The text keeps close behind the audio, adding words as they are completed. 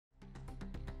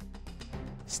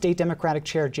State Democratic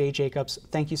Chair Jay Jacobs,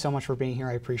 thank you so much for being here.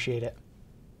 I appreciate it.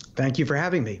 Thank you for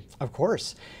having me. Of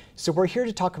course. So we're here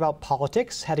to talk about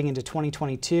politics heading into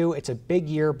 2022. It's a big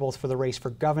year both for the race for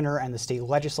governor and the state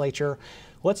legislature.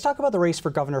 Let's talk about the race for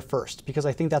governor first, because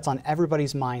I think that's on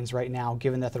everybody's minds right now,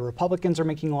 given that the Republicans are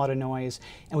making a lot of noise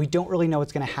and we don't really know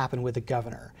what's going to happen with the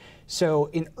governor. So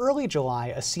in early July,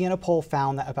 a Siena poll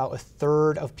found that about a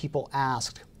third of people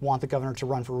asked want the governor to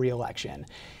run for re-election.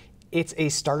 It's a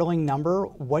startling number.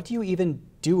 What do you even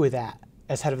do with that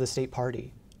as head of the state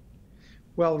party?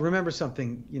 Well, remember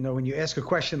something, when you ask a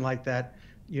question like that,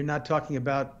 you're not talking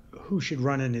about who should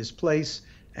run in his place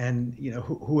and,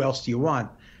 who else do you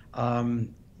want?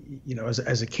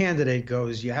 As a candidate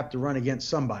goes, you have to run against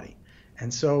somebody.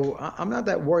 And so I'm not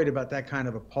that worried about that kind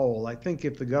of a poll. I think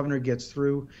if the governor gets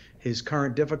through his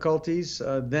current difficulties,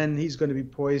 then he's going to be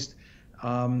poised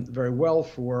very well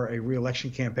for a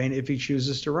re-election campaign if he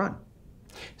chooses to run.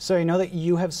 So I know that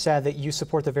you have said that you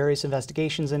support the various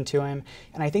investigations into him,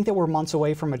 and I think that we're months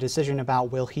away from a decision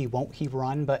about will he, won't he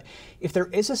run. But if there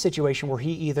is a situation where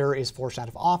he either is forced out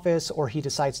of office or he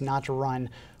decides not to run,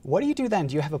 what do you do then?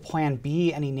 Do you have a plan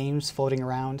B? Any names floating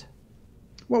around?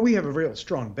 Well, we have a real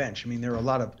strong bench. I mean, there are a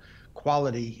lot of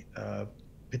quality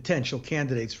potential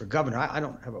candidates for governor. I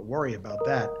don't have a worry about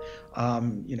that.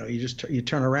 You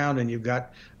turn around and you've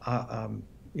got a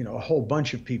whole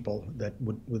bunch of people that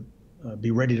would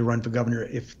be ready to run for governor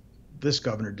if this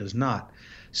governor does not.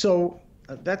 So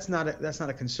that's not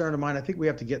a concern of mine. I think we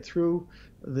have to get through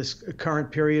this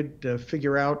current period to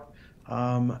figure out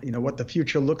what the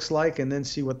future looks like and then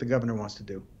see what the governor wants to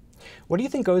do. What do you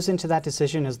think goes into that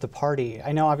decision as the party?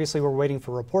 I know obviously we're waiting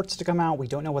for reports to come out. We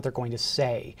don't know what they're going to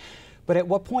say. But at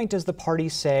what point does the party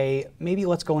say, maybe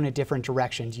let's go in a different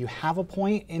direction? Do you have a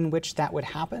point in which that would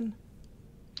happen?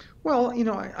 Well,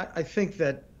 I think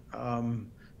that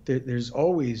there's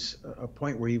always a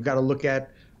point where you've got to look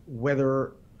at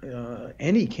whether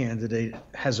any candidate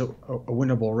has a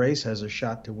winnable race, has a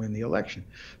shot to win the election.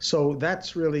 So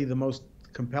that's really the most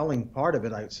compelling part of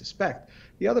it, I suspect.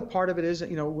 The other part of it is,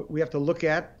 we have to look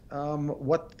at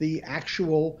what the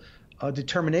actual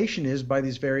determination is by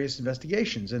these various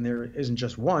investigations. And there isn't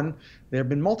just one. There have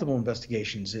been multiple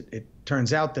investigations. It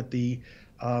turns out that the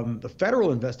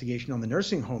federal investigation on the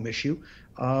nursing home issue,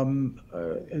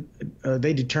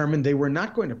 they determined they were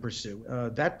not going to pursue.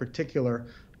 That particular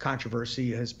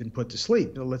controversy has been put to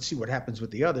sleep. Let's see what happens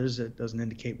with the others. It doesn't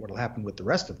indicate what will happen with the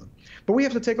rest of them. But we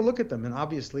have to take a look at them. And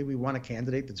obviously, we want a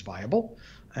candidate that's viable.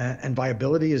 And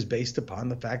viability is based upon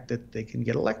the fact that they can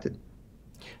get elected.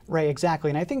 Right, exactly.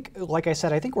 And I think, like I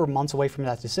said, I think we're months away from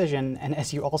that decision. And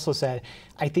as you also said,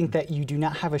 I think that you do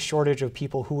not have a shortage of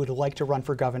people who would like to run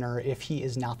for governor if he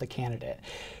is not the candidate.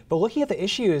 But looking at the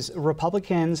issues,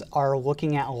 Republicans are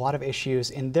looking at a lot of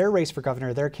issues in their race for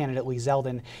governor. Their candidate, Lee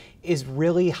Zeldin, is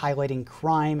really highlighting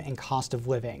crime and cost of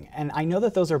living. And I know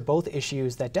that those are both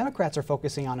issues that Democrats are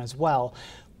focusing on as well.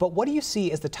 But what do you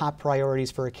see as the top priorities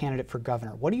for a candidate for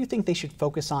governor? What do you think they should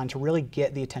focus on to really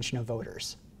get the attention of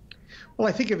voters? Well,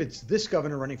 I think if it's this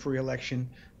governor running for re-election,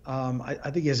 I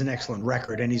think he has an excellent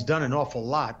record, and he's done an awful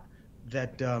lot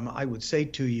that I would say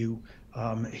to you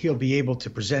he'll be able to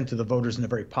present to the voters in a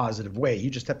very positive way. You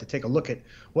just have to take a look at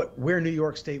where New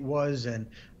York State was, and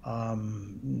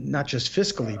not just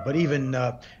fiscally, but even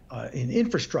in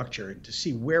infrastructure, to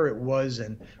see where it was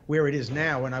and where it is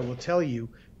now. And I will tell you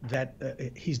that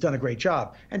he's done a great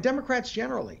job. And Democrats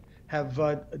generally have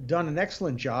done an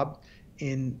excellent job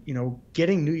in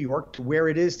getting New York to where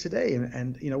it is today.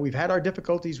 And we've had our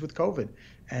difficulties with COVID,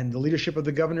 and the leadership of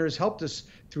the governor has helped us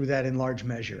through that in large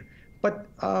measure. But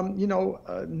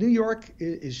New York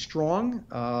is strong.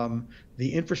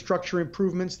 The infrastructure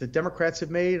improvements that Democrats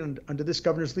have made under this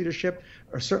governor's leadership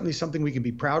are certainly something we can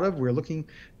be proud of. We're looking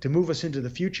to move us into the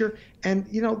future. And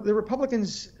the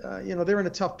Republicans, they're in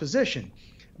a tough position,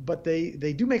 but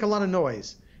they do make a lot of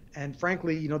noise. And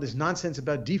frankly, this nonsense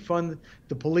about defund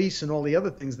the police and all the other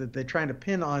things that they're trying to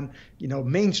pin on,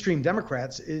 mainstream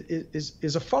Democrats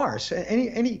is a farce.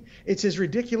 It's as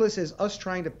ridiculous as us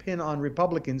trying to pin on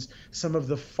Republicans some of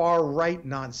the far right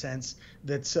nonsense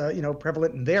that's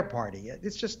prevalent in their party.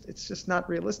 It's just not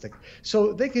realistic.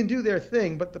 So they can do their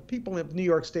thing, but the people of New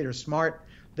York State are smart.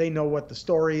 They know what the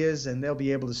story is, and they'll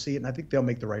be able to see it, and I think they'll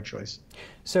make the right choice.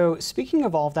 So speaking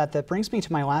of all of that, that brings me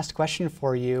to my last question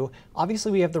for you.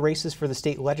 Obviously, we have the races for the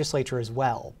state legislature as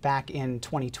well. Back in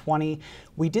 2020,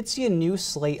 we did see a new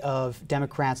slate of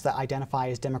Democrats that identify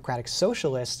as Democratic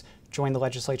Socialists join the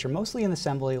legislature, mostly in the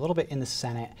Assembly, a little bit in the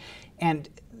Senate. And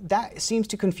that seems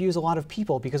to confuse a lot of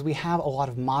people because we have a lot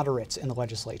of moderates in the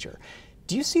legislature.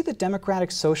 Do you see the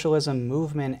democratic socialism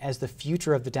movement as the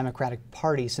future of the Democratic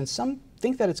Party, since some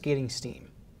think that it's gaining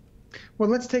steam? Well,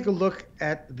 let's take a look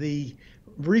at the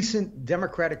recent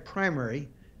Democratic primary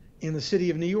in the city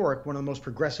of New York, one of the most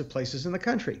progressive places in the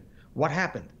country. What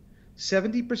happened?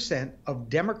 70% of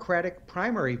Democratic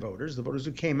primary voters, the voters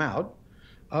who came out,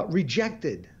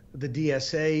 rejected the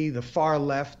DSA, the far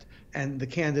left, and the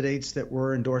candidates that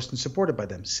were endorsed and supported by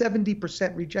them.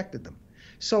 70% rejected them.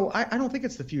 So I don't think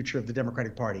it's the future of the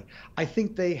Democratic Party. I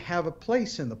think they have a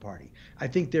place in the party. I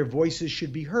think their voices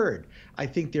should be heard. I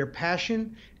think their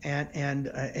passion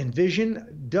and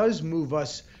vision does move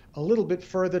us a little bit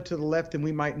further to the left than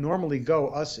we might normally go,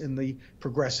 us in the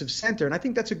progressive center. And I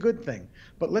think that's a good thing.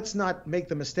 But let's not make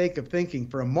the mistake of thinking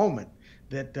for a moment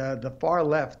that the far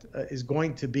left is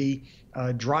going to be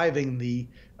driving the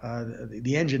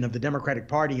engine of the Democratic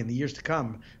Party in the years to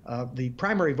come. The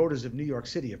primary voters of New York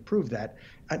City have proved that,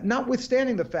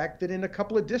 notwithstanding the fact that in a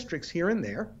couple of districts here and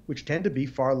there, which tend to be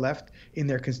far left in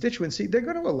their constituency, they're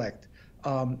going to elect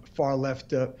far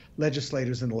left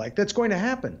legislators and the like. That's going to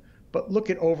happen. But look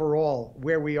at overall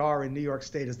where we are in New York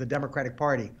State as the Democratic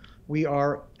Party. We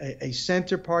are a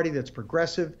center party that's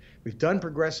progressive. We've done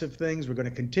progressive things. We're going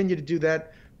to continue to do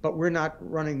that. But we're not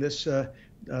running this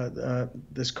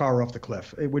this car off the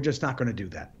cliff. We're just not going to do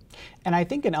that. And I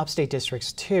think in upstate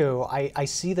districts too, I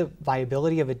see the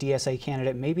viability of a DSA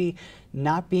candidate maybe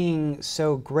not being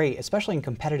so great, especially in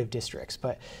competitive districts.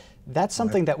 But that's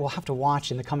something that we'll have to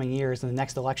watch in the coming years in the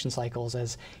next election cycles,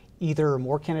 as either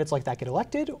more candidates like that get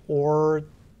elected or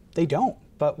they don't.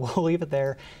 But we'll leave it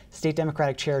there. State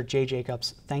Democratic Chair Jay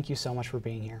Jacobs, thank you so much for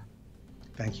being here.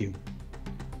 Thank you.